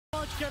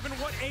Kevin,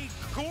 what a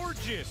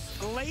gorgeous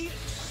late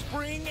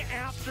spring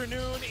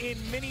afternoon in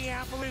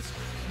Minneapolis,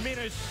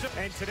 Minnesota.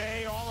 And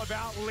today, all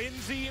about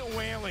Lindsay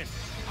Whalen,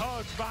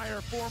 hugged by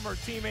her former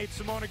teammates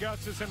Simone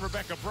Augustus and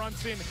Rebecca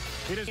Brunson.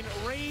 It has been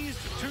raised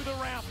to the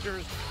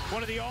rafters.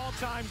 One of the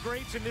all-time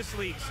greats in this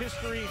league's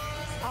history,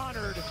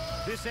 honored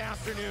this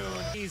afternoon.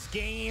 His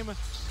game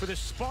for the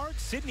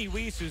Sparks. Sydney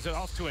Weiss, who's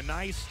off to a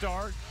nice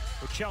start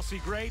with Chelsea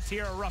Gray,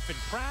 Tiara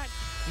Ruffin-Pratt,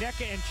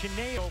 Nneka and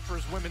Chineo for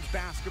his women's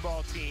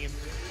basketball team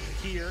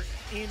here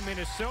in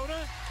Minnesota.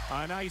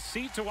 A nice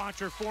seat to watch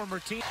her former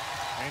team.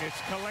 And it's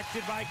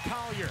collected by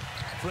Collier.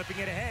 Flipping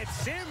it ahead.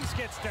 Sims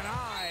gets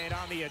denied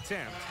on the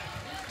attempt.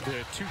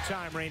 The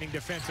two-time reigning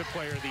defensive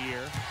player of the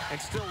year. And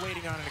still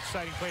waiting on an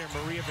exciting player,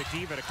 Maria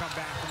Vadiva, to come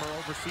back from her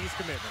overseas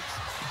commitments.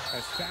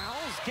 As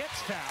fouls,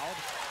 gets fouled,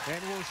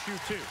 and will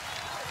shoot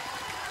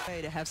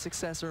two. To have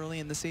success early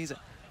in the season.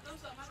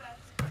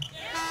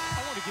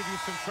 I want to give you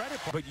some credit,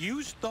 but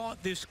you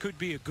thought this could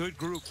be a good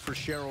group for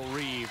Cheryl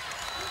Reeve.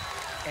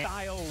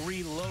 Style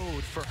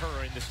reload for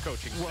her in this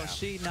coaching staff. Well,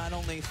 she not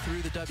only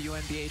through the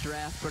WNBA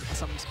draft, but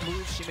some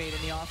moves she made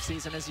in the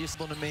offseason as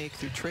useful to make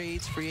through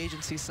trades, free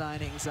agency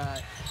signings.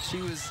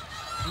 She was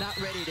not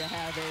ready to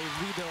have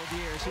a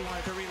rebuild year. She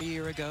wanted to rebuild a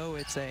year ago.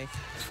 It's a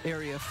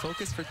area of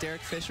focus for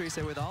Derek Fisher. He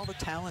said, with all the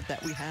talent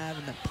that we have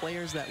and the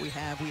players that we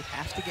have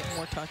to get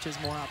more touches,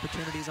 more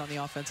opportunities on the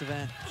offensive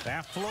end.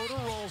 That floater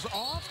rolls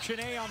off.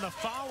 Chiney on the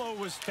follow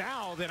was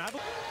fouled, and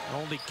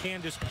only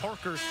Candace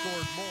Parker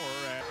scored more.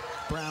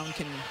 Brown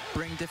can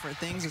bring different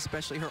things,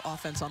 especially her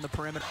offense on the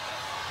perimeter.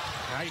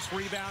 Nice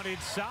rebound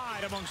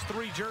inside amongst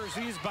three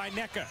jerseys by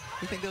Nneka.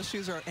 You think those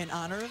shoes are in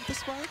honor of the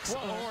Sparks?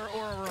 Well,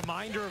 or a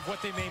reminder of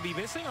what they may be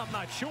missing? I'm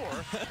not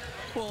sure.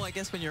 Well, I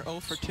guess when you're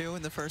 0 for 2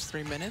 in the first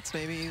 3 minutes,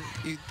 maybe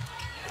you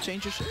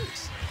change your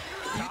shoes.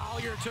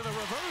 Collier to the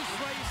reverse,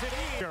 lays it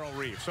in. Cheryl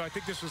Reeve, so I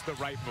think this was the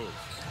right move.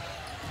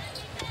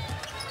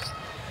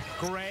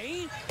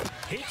 Gray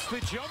hits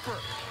the jumper.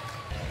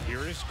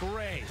 Here is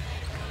Gray.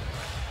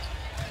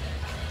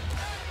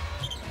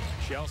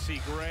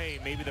 Chelsea Gray,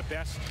 maybe the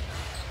best,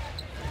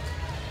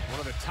 one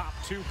of the top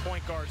 2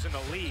 point guards in the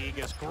league,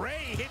 as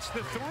Gray hits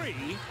the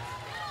three.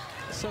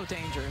 So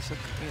dangerous.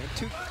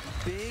 Too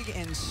big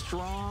and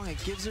strong. It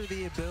gives her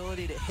the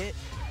ability to hit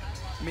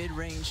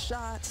mid-range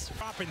shots.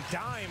 Dropping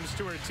dimes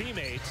to her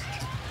teammates.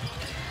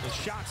 The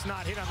shot's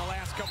not hit on the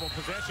last couple of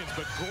possessions,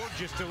 but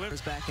gorgeous delivery.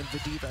 Back in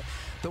Vadiva.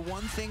 The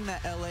one thing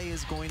that LA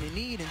is going to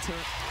need in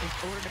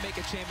order to make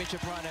a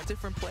championship run at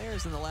different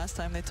players than the last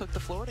time they took the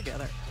floor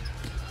together.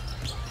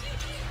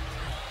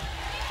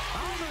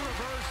 On the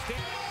reverse,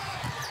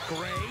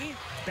 Gray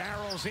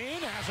barrels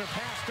in, has her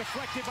pass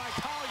deflected by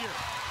Collier.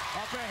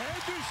 Up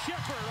ahead to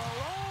Shepard,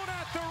 alone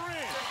at the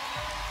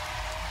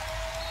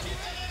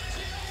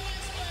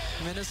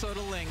rim.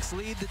 Minnesota Lynx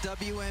lead the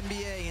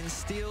WNBA in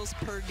steals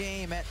per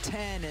game at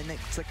 10, and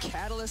it's a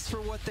catalyst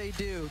for what they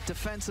do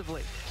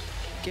defensively.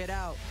 Get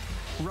out,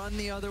 run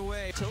the other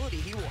way. Utility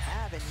he will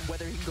have, and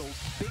whether he can go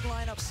big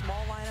lineups,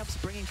 small lineups,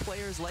 bringing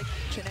players like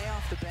Chiney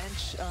off the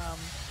bench.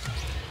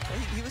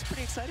 He was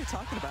pretty excited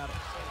talking about it.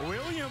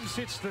 Williams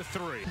hits the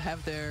three.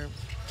 Have their,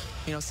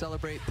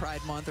 celebrate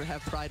Pride Month or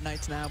have Pride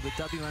Nights now, but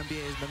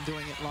WNBA has been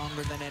doing it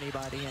longer than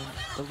anybody, and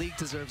the league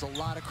deserves a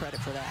lot of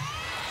credit for that.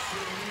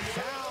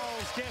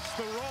 Fouls, gets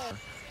the roll.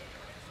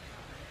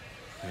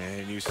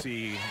 And you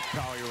see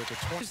Collier with the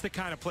 20. This is the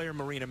kind of player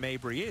Marina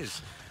Mabry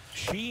is.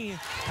 She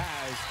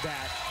has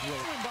that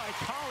will. By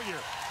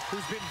Collier,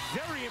 who's been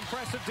very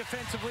impressive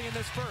defensively in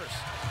this first.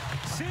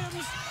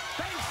 Sims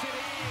banks it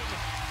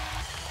in.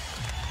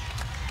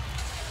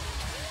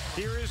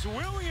 Here is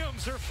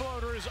Williams. Her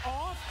floater is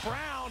off.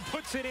 Brown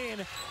puts it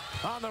in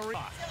on the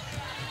rebound.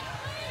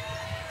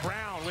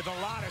 Brown with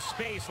a lot of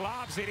space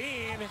lobs it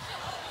in.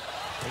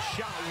 A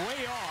shot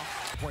way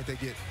off. Point they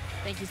get.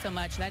 Thank you so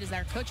much. That is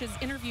our coach's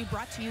interview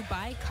brought to you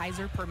by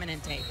Kaiser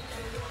Permanente.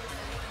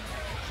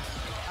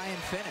 Try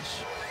and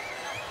finish.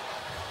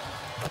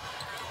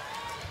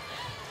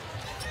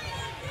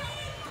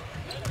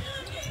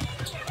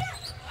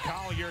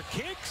 Collier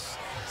kicks.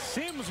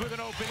 Sims with an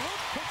open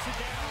look, puts it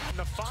down. In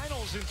the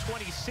finals in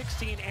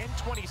 2016 and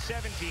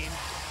 2017,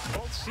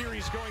 both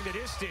series going the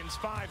distance,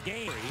 5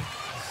 games.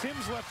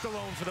 Sims left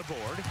alone for the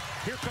board.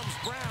 Here comes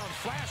Brown,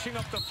 flashing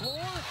up the floor,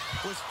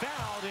 was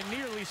fouled and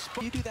nearly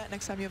spun. You do that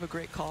next time you have a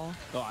great call?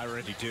 Oh, I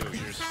already do. You're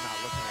just not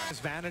looking at his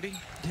vanity?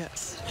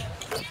 Yes.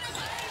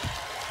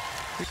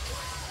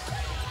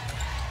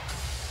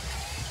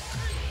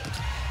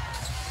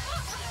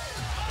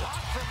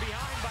 Blocked from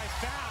behind by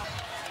foul.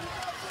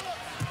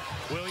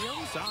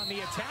 Williams on the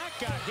attack,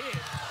 got hit.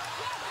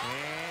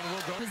 And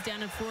we'll go. Was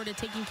down in Florida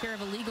taking care of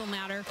a legal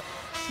matter.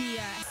 She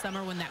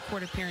summer when that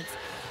court appearance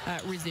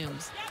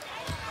resumes.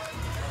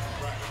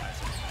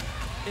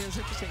 It was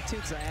interesting too,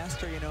 because I asked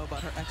her,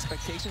 about her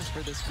expectations for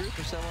this group.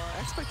 She said, well,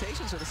 our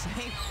expectations are the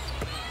same.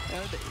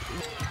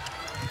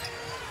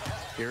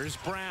 Here's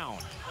Brown.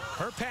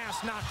 Her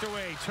pass knocked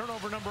away.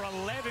 Turnover number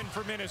 11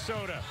 for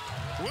Minnesota.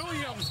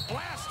 Williams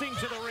blasting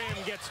to the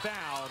rim, gets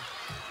fouled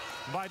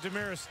by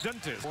Damaris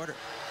Duntas.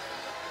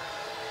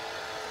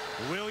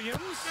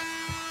 Williams.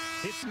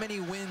 As many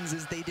wins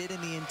as they did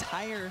in the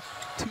entire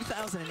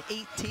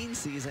 2018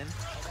 season.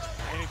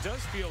 And it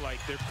does feel like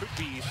there could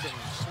be some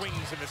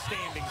swings in the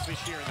standings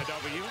this year in the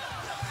W.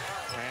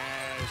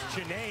 As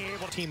Chennai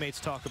able teammates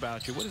talk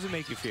about you, what does it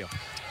make you feel?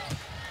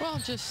 Well,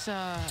 just,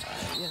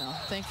 you know,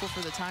 thankful for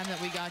the time that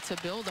we got to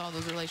build all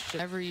those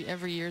relationships.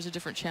 Every year is a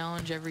different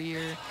challenge. Every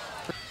year,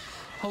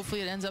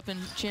 hopefully it ends up in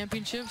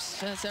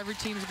championships. That's every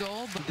team's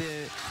goal. But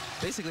The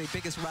basically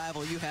biggest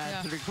rival you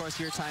had through the course of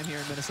your time here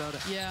in Minnesota.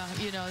 yeah,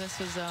 you know,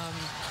 this is,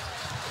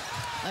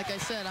 like I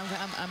said,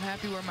 I'm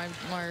happy where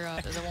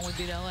the one we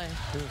beat LA.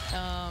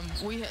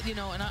 We, you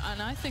know, and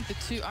I think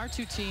our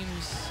two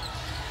teams,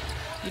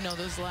 you know,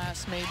 those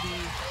last maybe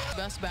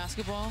best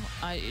basketball.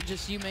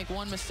 You make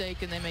one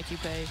mistake and they make you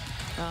pay.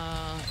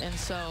 And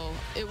so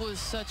it was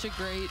such a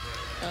great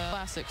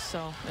classic.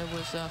 So it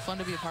was fun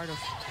to be a part of.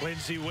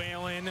 Lindsay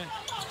Whalen,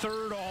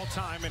 third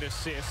all-time in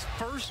assists,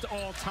 first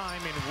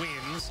all-time in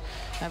wins.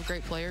 Have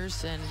great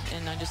players, and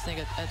I just think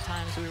at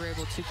times we were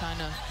able to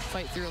kind of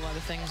fight through a lot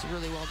of things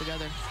really well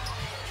together.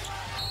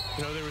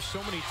 You know, there were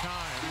so many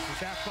times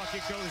that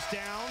bucket goes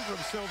down from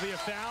Sylvia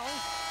Fowl.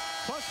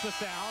 Plus the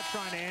foul,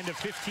 trying to end a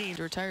 15.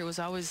 To retire, it was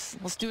always,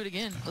 let's do it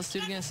again. Let's do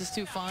it again. This is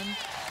too fun.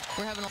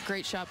 We're having a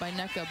great shot by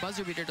Nneka,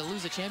 buzzer beater, to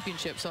lose a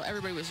championship. So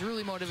everybody was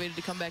really motivated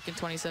to come back in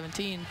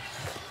 2017.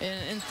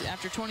 And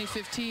after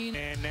 2015.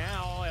 And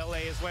now LA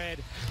is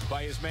led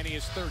by as many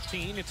as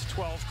 13. It's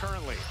 12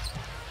 currently.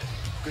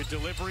 Good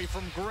delivery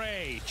from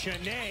Gray.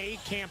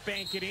 Chennai can't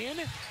bank it in.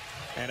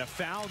 And a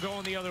foul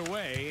going the other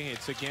way.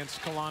 It's against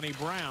Kalani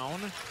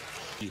Brown.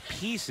 The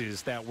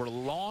pieces that were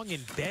long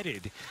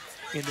embedded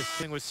in this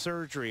thing with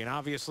surgery, and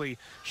obviously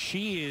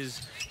she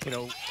is, you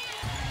know,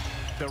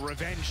 the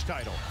revenge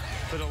title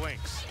for the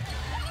Lynx.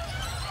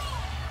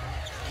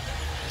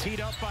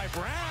 Teed up by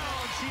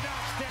Brown, she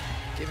knocks down.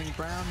 Giving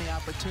Brown the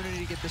opportunity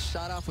to get the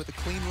shot off with a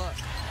clean look.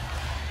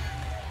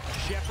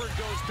 Shepard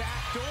goes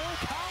back door,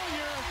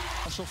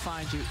 Collier. She'll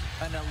find you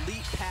an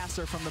elite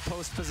passer from the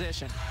post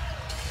position.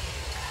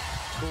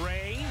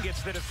 Gray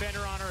gets the defender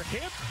on her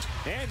hip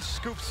and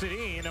scoops it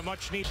in, a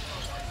much needed.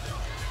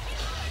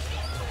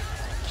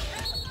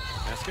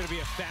 That's going to be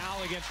a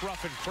foul against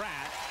Ruffin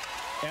Pratt.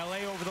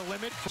 LA over the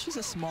limit. She's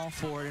a small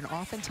forward, and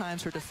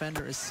oftentimes her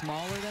defender is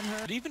smaller than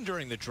her. But even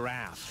during the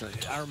draft,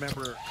 I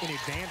remember in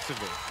advance of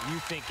it, you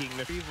thinking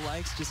that Steve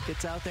Lykes just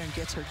gets out there and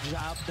gets her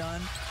job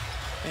done.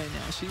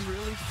 And she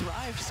really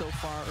thrived so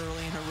far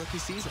early in her rookie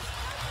season.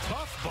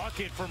 Tough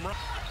bucket from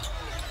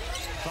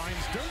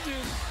finds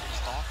Durgis.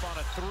 Off on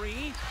a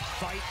three.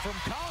 Fight from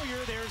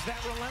Collier. There's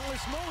that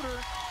relentless motor.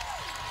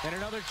 And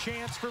another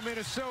chance for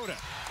Minnesota.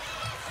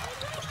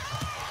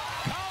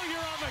 Collier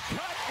on the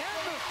cut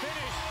and the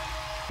finish.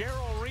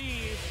 Cheryl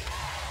Reed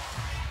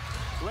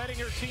letting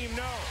her team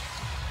know.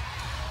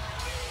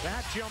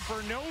 That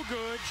jumper no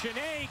good.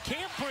 Chennai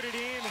can't put it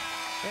in.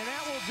 And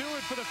that will do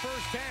it for the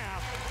first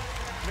half.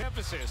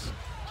 Emphasis,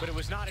 but it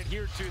was not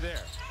adhered to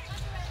there.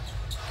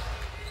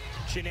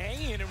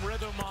 Chennai in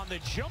rhythm on the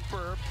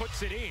jumper,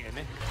 puts it in.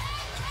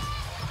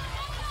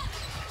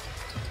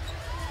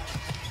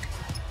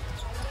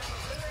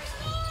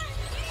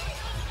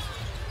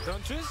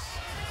 Dunches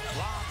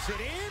lobs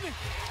it in,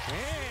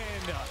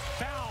 and a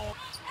foul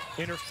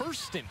in her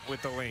first stint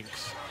with the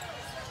Lynx.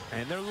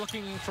 And they're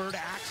looking for her to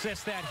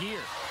access that here.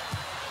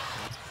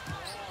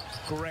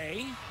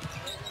 Gray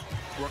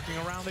working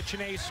around the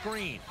Chennai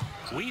screen.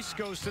 Weiss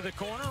goes to the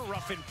corner.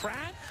 Ruffin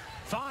Pratt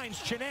finds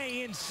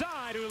Chennai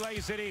inside, who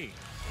lays it in.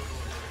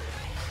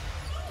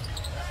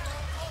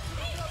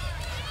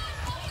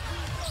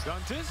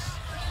 Guntis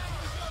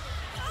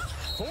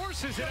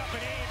forces it up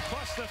and in,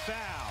 plus the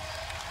foul.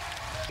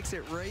 Takes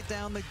it right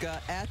down the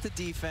gut at the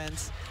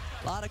defense.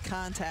 A lot of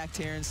contact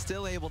here and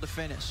still able to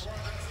finish.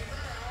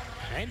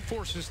 And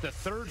forces the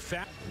third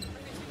foul.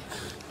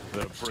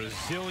 The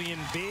Brazilian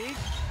big,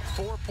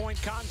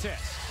 4-point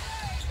contest.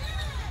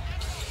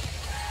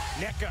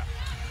 Nneka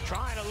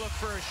trying to look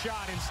for a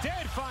shot.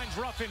 Instead finds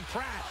Ruffin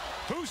Pratt,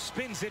 who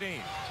spins it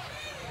in.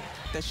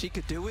 That she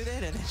could do with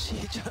it, and she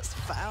just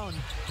found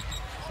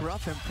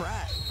Ruffin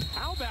Pratt.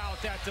 How about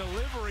that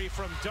delivery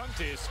from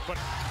Duntis? But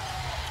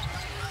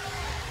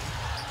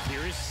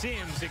here is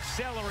Sims,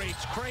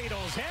 accelerates,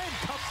 cradles, and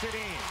cups it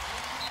in.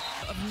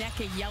 Of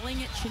Nneka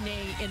yelling at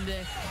Chennai in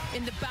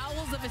the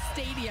bowels of a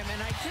stadium,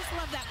 and I just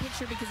love that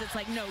picture because it's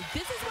like, no,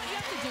 this is what you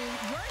have to do.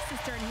 You're a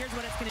sister, and here's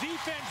what it's going to do.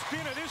 Defense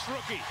spin of this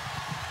rookie,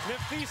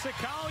 Nafisa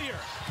Collier.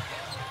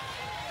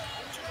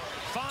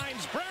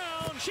 Finds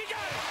Brown, she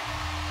got it!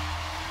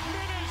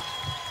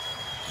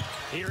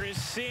 Here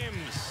is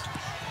Sims.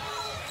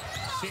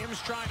 Sims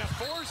trying to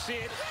force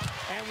it,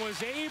 and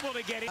was able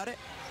to get it.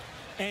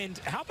 And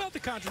how about the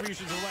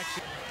contributions of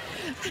Lexi?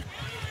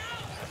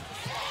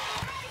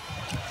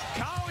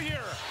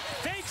 Collier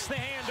fakes the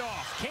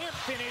handoff, can't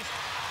finish,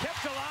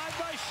 kept alive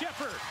by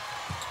Shepard.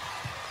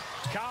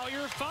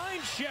 Collier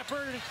finds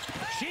Shepard,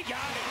 she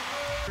got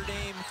it. Notre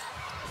Dame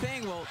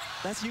thing, well,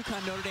 that's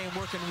UConn Notre Dame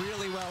working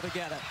really well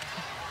together.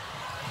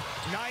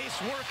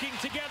 Nice working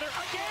together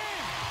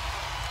again.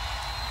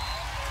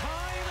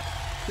 Time.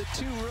 The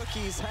two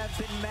rookies have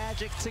been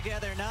magic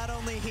together, not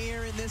only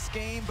here in this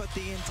game, but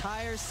the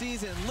entire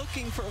season,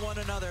 looking for one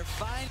another.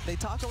 They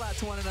talk a lot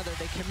to one another.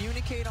 They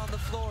communicate on the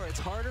floor. It's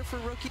harder for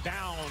rookies.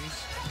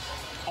 Bounds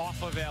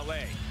off of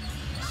LA.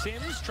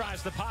 Sims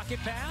tries the pocket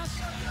pass,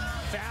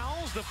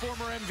 fouls the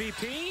former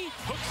MVP,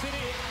 hooks it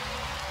in.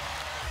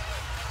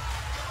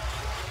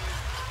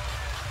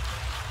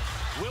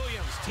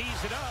 Williams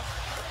tees it up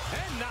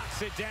and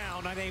knocks it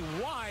down on a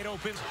wide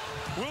open.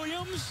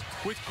 Williams,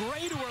 with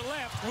Gray to her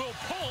left, will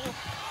pull.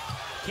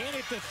 Can't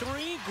hit the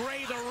three.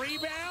 Gray the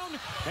rebound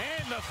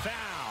and the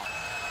foul.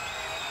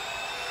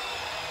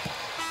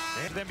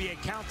 And the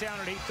NBA countdown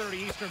at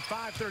 8:30 Eastern,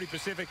 5:30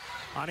 Pacific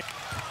on it.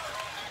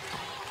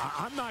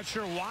 I'm not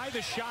sure why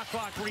the shot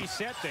clock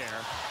reset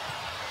there.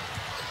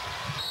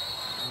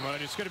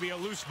 But it's going to be a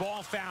loose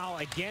ball foul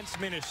against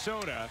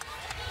Minnesota.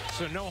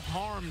 So no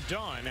harm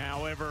done.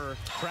 However,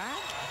 Pratt,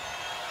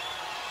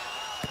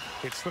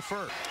 it's the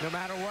first. No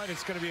matter what,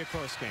 it's going to be a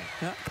close game.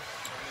 Yep.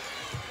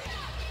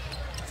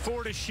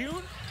 4 to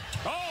shoot.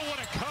 Oh, what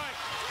a cut.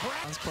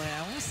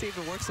 I want to see if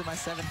it works with my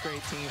 7th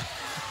grade team.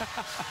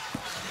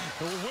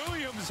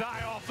 Williams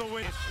eye off the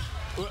win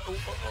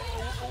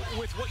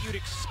with what you'd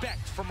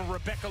expect from a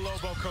Rebecca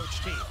Lobo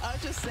coach team. I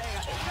was just saying,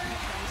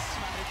 nice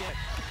shot again.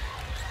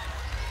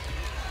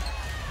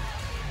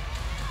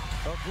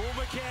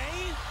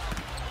 Abumake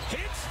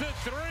hits the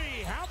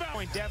three. How about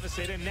point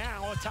deficit and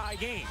now a tie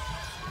game?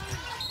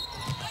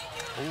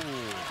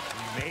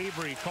 Ooh,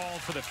 Mabry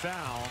called for the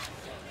foul.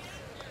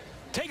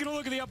 Taking a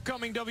look at the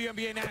upcoming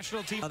WNBA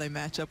national team. How they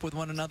match up with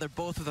one another.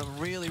 Both of them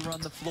really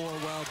run the floor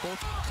well. Both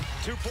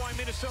 2-point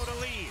Minnesota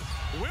lead.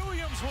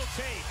 Williams will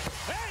take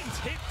and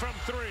hit from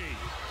 3.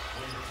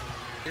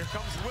 Here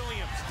comes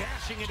Williams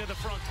dashing into the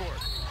front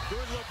court.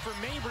 Good look for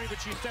Mabry, but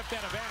she stepped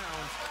out of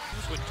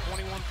bounds with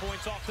 21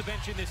 points off the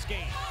bench in this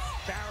game.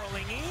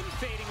 Barreling in,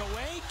 fading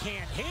away,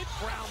 can't hit.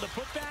 Brown the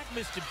putback,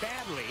 missed it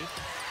badly.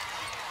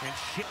 And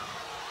shit.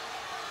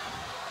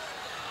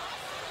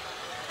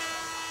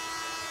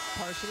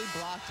 partially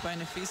blocked by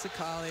Nafisa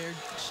Collier.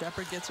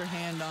 Shepard gets her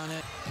hand on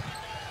it.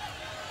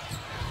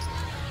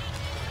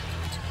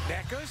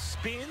 Becca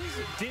spins,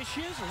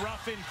 dishes,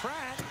 Ruffin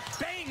Pratt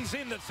bangs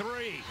in the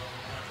 3.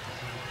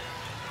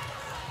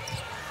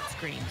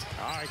 Screen.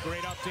 All right,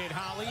 great update,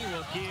 Holly.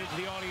 We'll give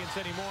the audience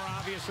any more,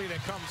 obviously,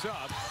 that comes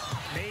up.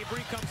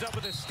 Mabry comes up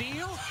with a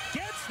steal,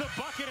 gets the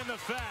bucket and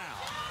the foul.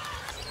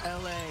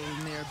 LA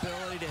and their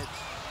ability to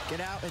get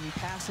out in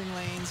passing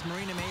lanes.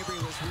 Marina Mabry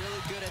was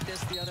really good at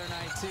this the other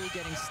night, too,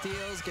 getting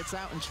steals, gets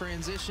out in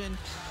transition.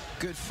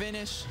 Good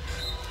finish.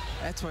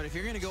 That's what, if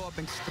you're going to go up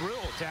and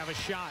thrilled to have a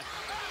shot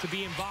to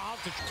be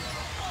involved.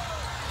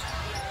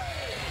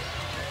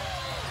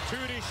 2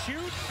 to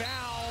shoot,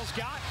 fouls,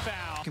 got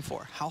foul. Looking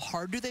for, how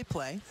hard do they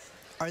play?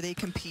 Are they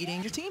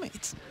competing your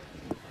teammates?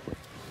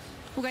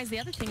 Well, guys, the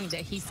other thing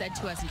that he said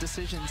to us,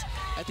 Decisions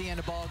at the end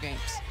of ball games.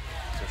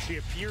 So she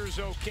appears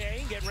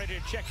okay, getting ready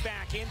to check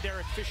back in.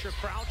 Derek Fisher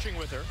crouching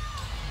with her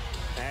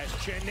as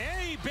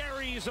Janae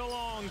buries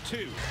along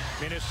 2.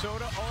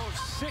 Minnesota 0 of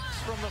 6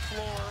 from the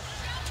floor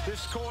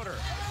this quarter.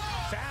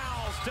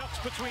 Fouls, ducks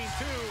between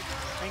 2,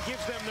 and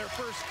gives them their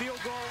first field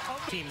goal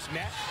of the teams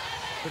met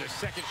for the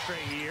 2nd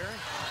straight year.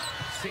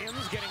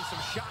 Sims getting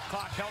some shot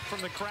clock help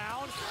from the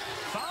crowd.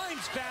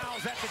 Finds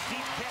fouls at the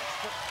deep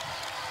catch.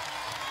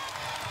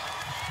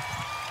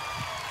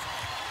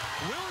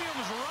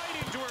 Williams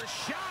right into her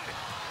shot,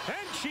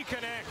 and she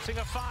connecting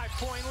a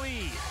 5-point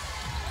lead.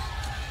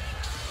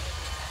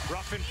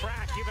 Ruffin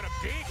Pratt given a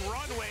big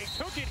runway,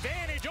 took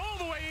advantage all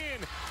the way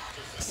in.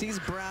 Sees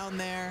Brown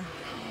there,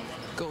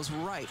 goes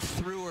right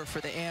through her for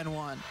the and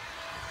 1.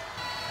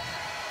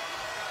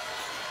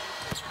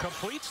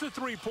 Completes the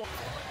 3-point.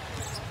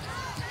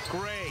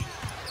 Gray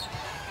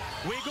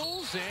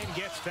wiggles and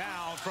gets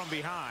fouled from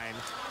behind.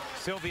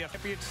 Sylvia,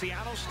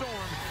 Seattle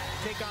Storm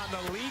take on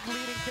the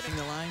league-leading.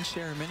 The lion's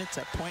share of minutes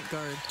at point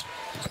guard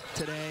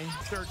today.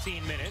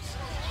 13 minutes.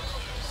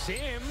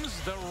 Sims,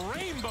 the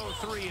rainbow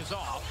 3 is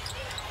off.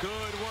 Good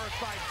work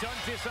by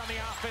Duntis on the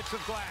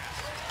offensive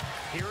glass.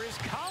 Here is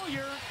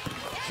Collier.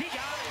 She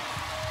got it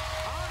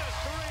on a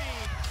 3.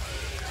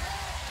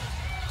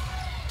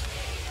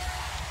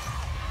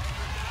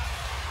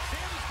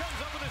 Sims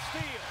comes up with a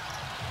steal.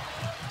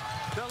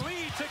 The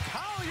lead to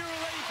Collier,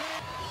 lays it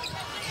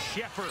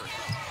in. Shepard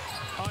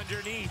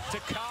underneath to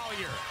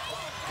Collier.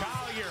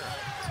 Collier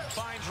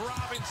finds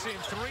Robinson.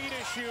 3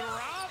 to shoot.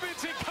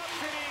 Robinson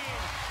cuts it in.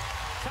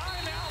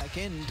 Timeout. Back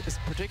in,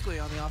 particularly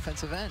on the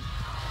offensive end.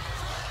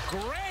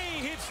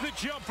 Gray hits the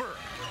jumper.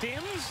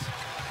 Dims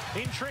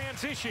in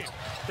transition.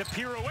 The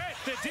pirouette,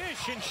 the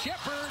dish, and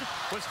Shepard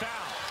was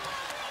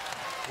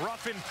fouled.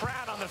 Ruffin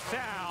Pratt on the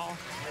foul.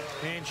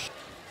 And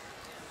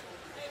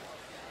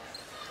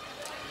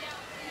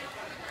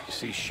you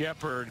see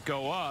Shepard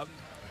go up,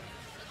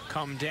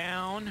 come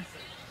down,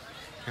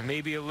 and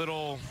maybe a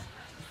little,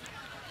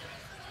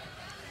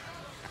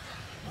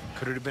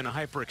 could it have been a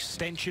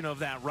hyperextension of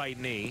that right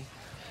knee?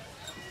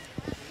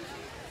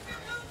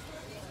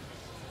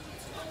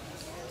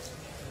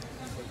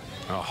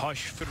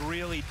 Hush could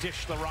really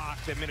dish the rock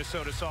that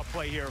Minnesota saw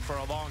play here for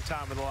a long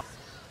time. With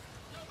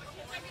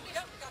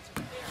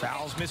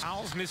Fouls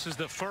misses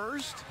the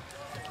first.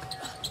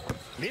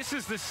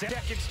 Misses the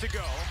seconds to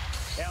go.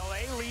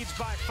 LA leads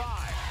by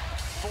 5.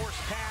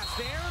 Forced pass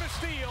there and a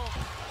steal.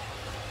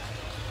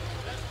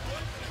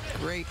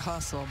 Great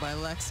hustle by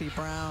Lexi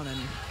Brown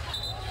and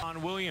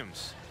on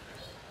Williams.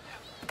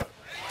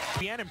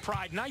 And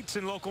Pride Nights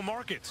in local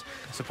markets.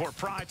 Support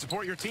Pride,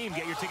 support your team.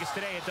 Get your tickets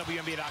today at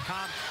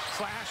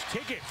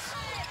WNBA.com/tickets.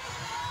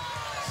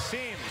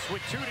 Sims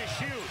with 2 to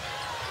shoot.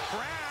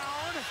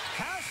 Brown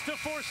has to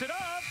force it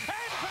up and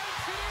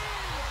banks it in.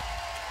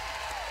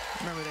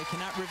 remember, they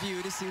cannot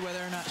review to see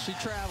whether or not she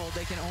traveled.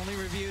 They can only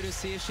review to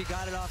see if she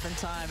got it off in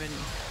time. And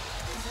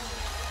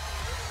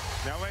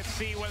now let's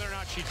see whether or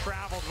not she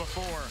traveled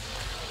before.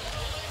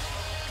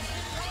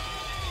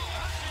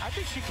 I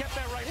think she kept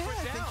that right foot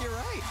down. I think you're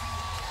right.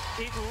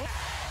 It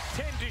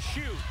 10 to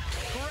shoot.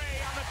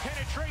 Gray on the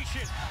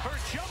penetration. Her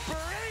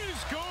jumper is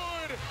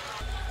good.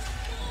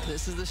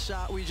 This is the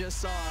shot we just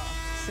saw.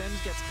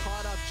 Sims gets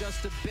caught up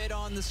just a bit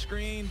on the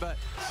screen, but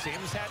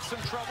Sims had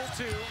some trouble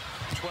too.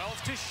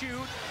 12 to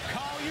shoot.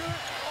 Collier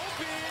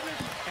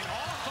open and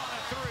off on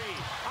a 3.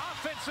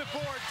 Offensive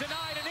board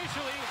denied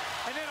initially,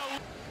 and then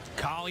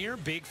Collier,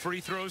 big free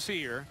throws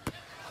here.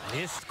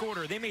 This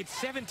quarter, they made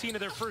 17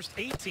 of their first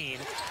 18.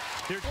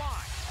 They're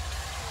blind.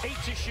 8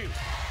 to shoot.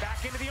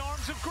 Back into the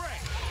arms of Gray.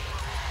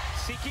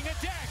 Seeking a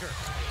dagger.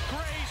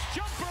 Gray's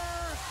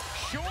jumper.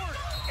 Short.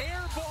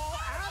 Air ball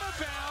out of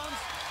bounds.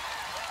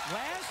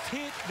 Last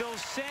hit, they'll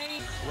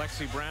say.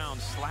 Lexi Brown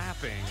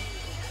slapping.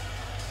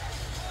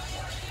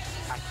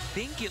 I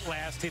think it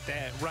last hit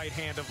that right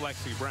hand of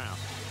Lexi Brown.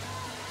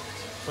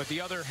 But the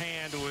other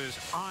hand was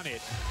on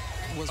it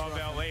of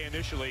LA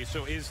initially.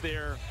 So is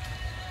there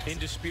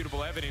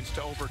indisputable evidence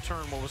to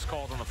overturn what was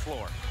called on the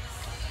floor?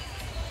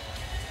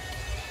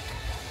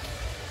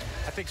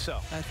 I think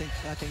so. I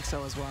think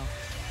so as well.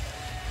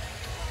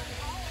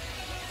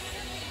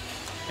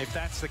 If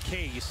that's the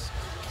case,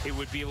 it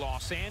would be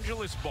Los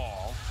Angeles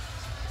ball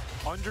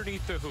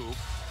underneath the hoop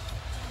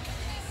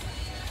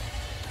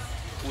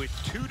with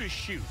 2 to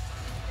shoot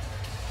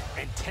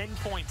and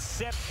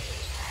 10.7.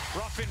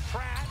 Ruffin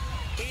Pratt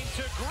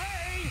into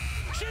Gray.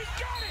 She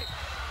got it.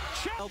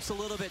 Helps a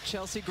little bit.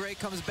 Chelsea Gray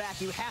comes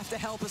back. You have to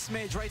help a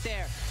smidge right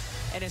there.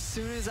 And as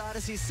soon as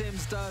Odyssey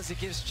Sims does, it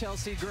gives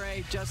Chelsea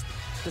Gray just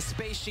the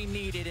space she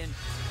needed. And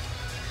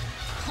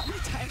how many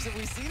times have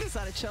we seen this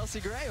out of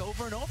Chelsea Gray?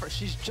 Over and over.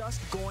 She's just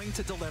going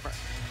to deliver.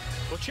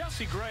 Well,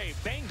 Chelsea Gray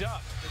banged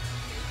up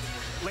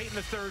late in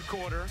the third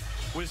quarter,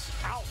 was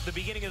out the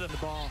beginning of the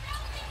ball.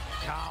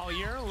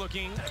 Collier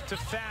looking to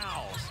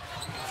fouls.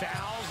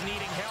 Fouls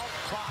needing help.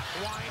 Clock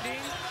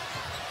winding.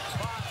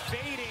 Clock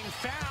fading.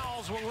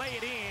 Fouls will lay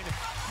it in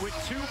with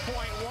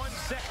 2.1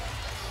 seconds.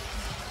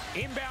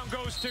 Inbound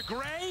goes to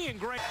Gray, and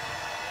Gray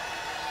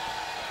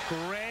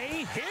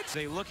hits.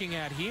 They looking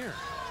at here.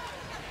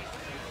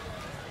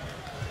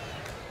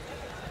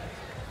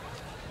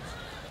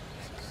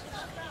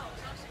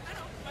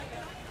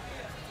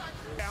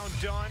 Down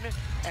done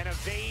and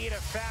evade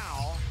a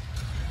foul.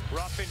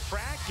 Ruffin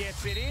Pratt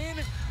gets it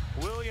in.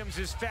 Williams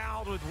is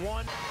fouled with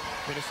 1.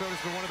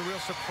 Minnesota's been one of the real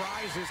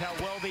surprises how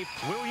well they.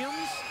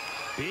 Williams,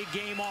 big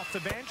game off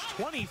the bench,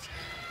 20.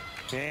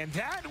 And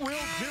that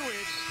will do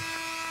it.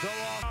 Go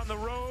on the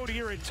road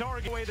here at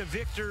Target. The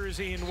victors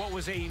in what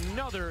was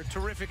another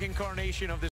terrific incarnation of this.